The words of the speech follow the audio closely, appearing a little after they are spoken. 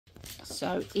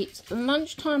So it's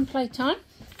lunchtime playtime,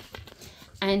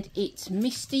 and it's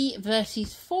Misty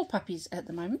versus 4 puppies at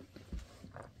the moment.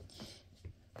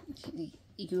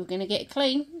 You're going to get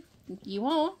clean. You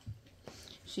are.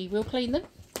 She will clean them.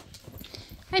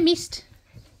 Hey, Mist.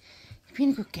 You've been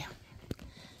a good girl.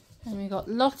 And we've got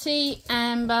Lottie,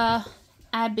 Amber,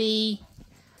 Abby.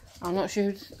 I'm not sure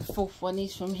who the 4th one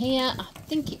is from here. I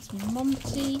think it's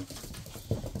Monty.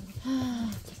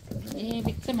 Yeah,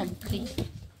 it's a Monty.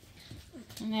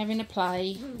 And having a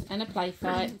play and a play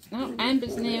fight. Oh,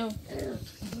 Amber's now.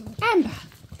 Amber,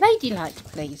 ladylike,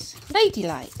 please.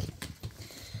 Ladylike.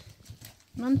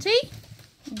 Monty,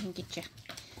 I'm going to get you.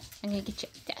 I'm going to get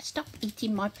you. Stop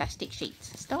eating my plastic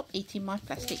sheets. Stop eating my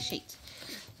plastic sheets.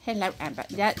 Hello, Amber.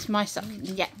 That's my sock.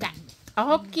 Yeah, that.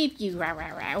 I'll give you row,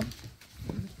 row, row.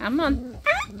 Come on.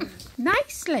 Ah,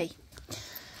 nicely.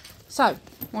 So,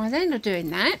 while they're not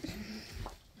doing that,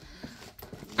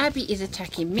 Abby is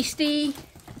attacking Misty.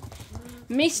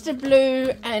 Mr.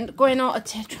 Blue and Gwen are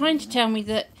trying to tell me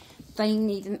that they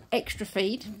need an extra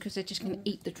feed because they're just going to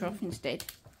eat the trough instead.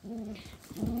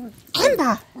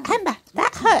 Amber! Amber!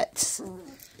 That hurts!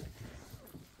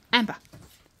 Amber!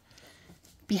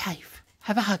 Behave.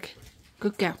 Have a hug.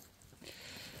 Good girl.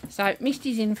 So,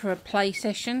 Misty's in for a play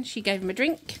session. She gave him a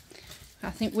drink.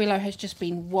 I think Willow has just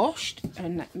been washed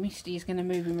and Misty is going to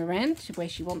move him around to where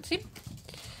she wants him.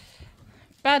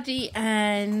 Buddy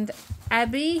and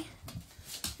Abby,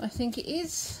 I think it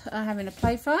is, are having a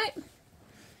play fight.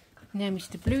 Now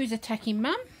Mr. Blue is attacking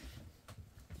Mum.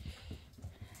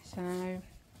 So,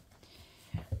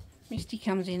 Misty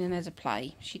comes in and has a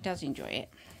play. She does enjoy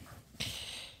it.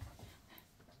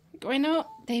 Gwenna,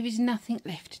 there is nothing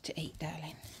left to eat,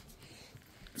 darling.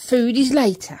 Food is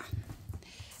later.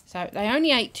 So, they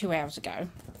only ate 2 hours ago.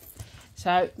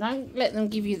 So, don't let them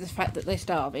give you the fact that they're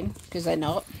starving, because they're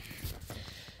not.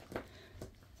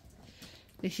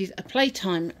 This is a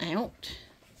playtime out.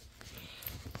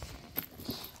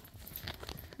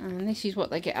 And this is what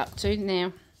they get up to.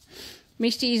 Now,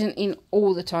 Misty isn't in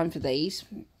all the time for these,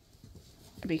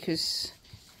 because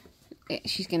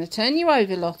she's going to turn you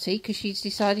over, Lottie, because she's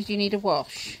decided you need a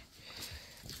wash.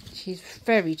 She's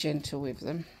very gentle with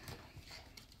them.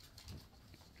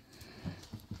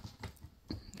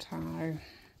 So,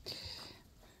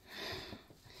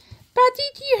 Buddy,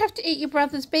 do you have to eat your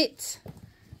brother's bits?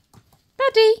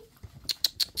 Buddy!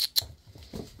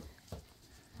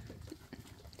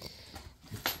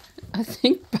 I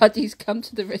think Buddy's come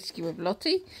to the rescue of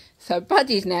Lottie. So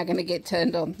Buddy's now going to get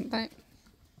turned on.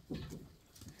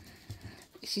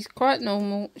 This is quite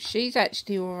normal. She's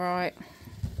actually alright.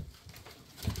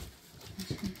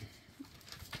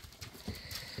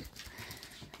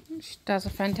 She does a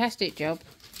fantastic job.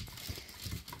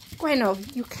 Gwenna,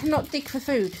 you cannot dig for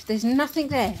food. There's nothing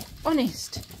there.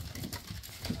 Honest.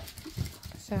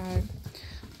 So,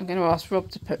 I'm going to ask Rob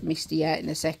to put Misty out in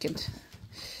a second.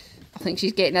 I think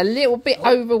she's getting a little bit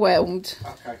overwhelmed.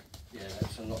 Okay. Yeah,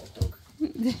 that's a lot of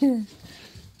dog.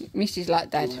 Misty's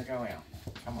like Dad. You want to go out?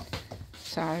 Come on.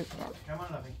 So. Come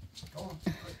on, lovey. Go on.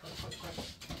 Quick.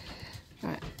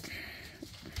 Right.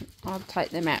 I'll take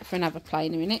them out for another play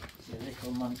in a minute. The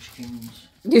little munchkins.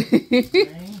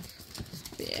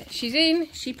 Yeah, she's in.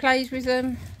 She plays with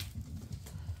them.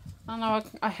 I know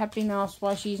I have been asked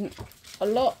why she isn't a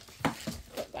lot,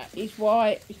 but that is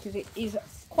why, because it is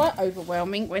quite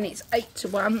overwhelming when it's 8 to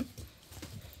 1.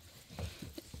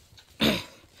 Do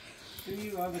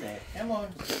you over there? Come on.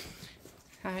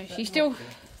 She's still.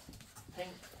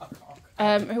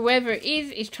 Whoever it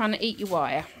is trying to eat your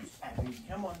wire. Abby,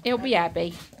 come on. It'll be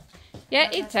Abby. Yeah,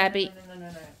 it's Abby.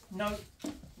 No.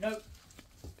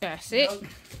 That's it.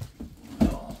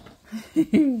 No.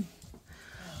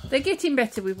 They're getting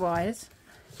better with wires.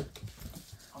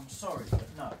 I'm sorry, but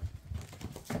no.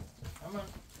 Come on.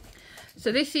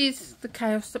 So this is the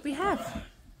chaos that we have.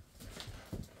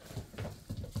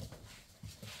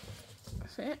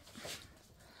 That's it.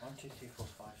 1, 2, 3, 4,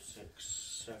 5,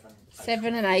 6, 7, 8.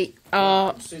 7 and 8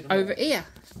 are over here.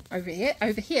 Over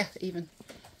here even.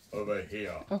 Over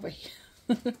here. Over here.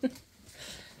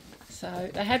 So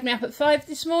they had me up at 5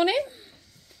 this morning.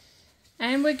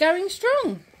 And we're going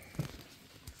strong.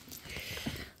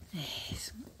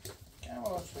 Yes. Come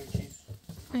on, sweeties.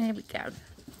 There we go.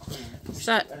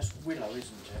 So that's Willow, isn't it?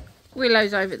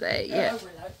 Willow's over there, yeah.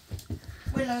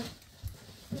 Willow.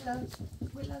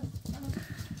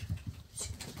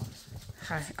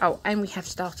 Okay. Oh, and we have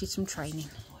started some training.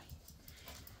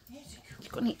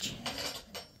 You've got an itch.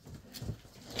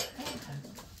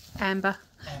 Amber.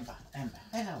 Amber.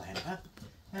 Hello, Amber.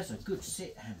 That's a good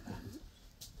sit, Amber.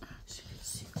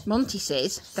 Sit. Monty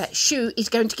says that shoe is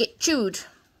going to get chewed.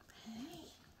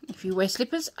 If If you wear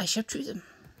slippers, I shall chew them.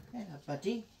 Hello,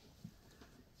 buddy.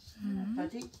 Hello,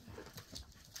 buddy.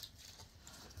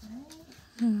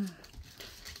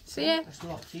 So yeah. That's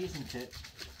Lottie, isn't it?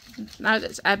 No,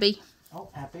 that's Abby. Oh,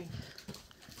 Abby.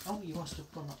 Oh, you must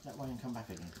have gone up that way and come back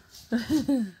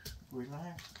again.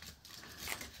 Relax.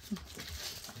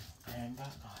 Amber.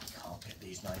 Oh, I can't get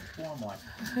these names. Why am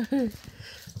I?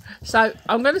 So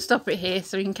I'm going to stop it here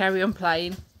so we can carry on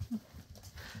playing.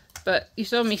 But you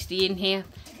saw Misty in here.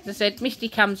 As I said, Misty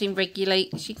comes in regularly.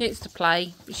 She gets to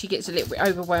play, but she gets a little bit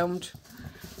overwhelmed.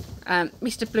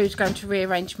 Mr. Blue's going to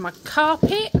rearrange my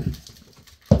carpet.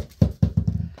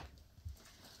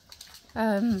 Oh,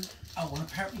 and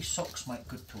apparently socks make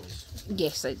good toys.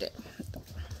 Yes, they do.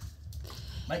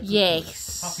 Make good Yes.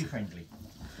 toys. Puppy friendly.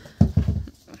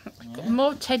 Yeah.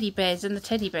 More teddy bears in the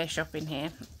teddy bear shop in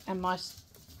here. And my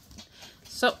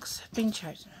socks have been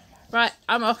chosen. Right,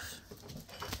 I'm off.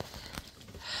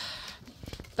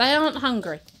 They aren't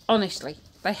hungry, honestly.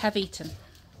 They have eaten.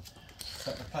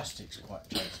 But the plastic's quite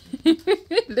tasty.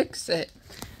 Looks it.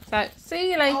 So,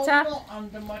 see you later. Oh, not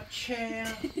under my chair.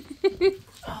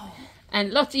 Oh.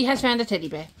 And Lottie has found a teddy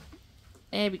bear.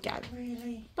 There we go.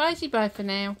 Really? Bye-bye for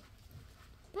now.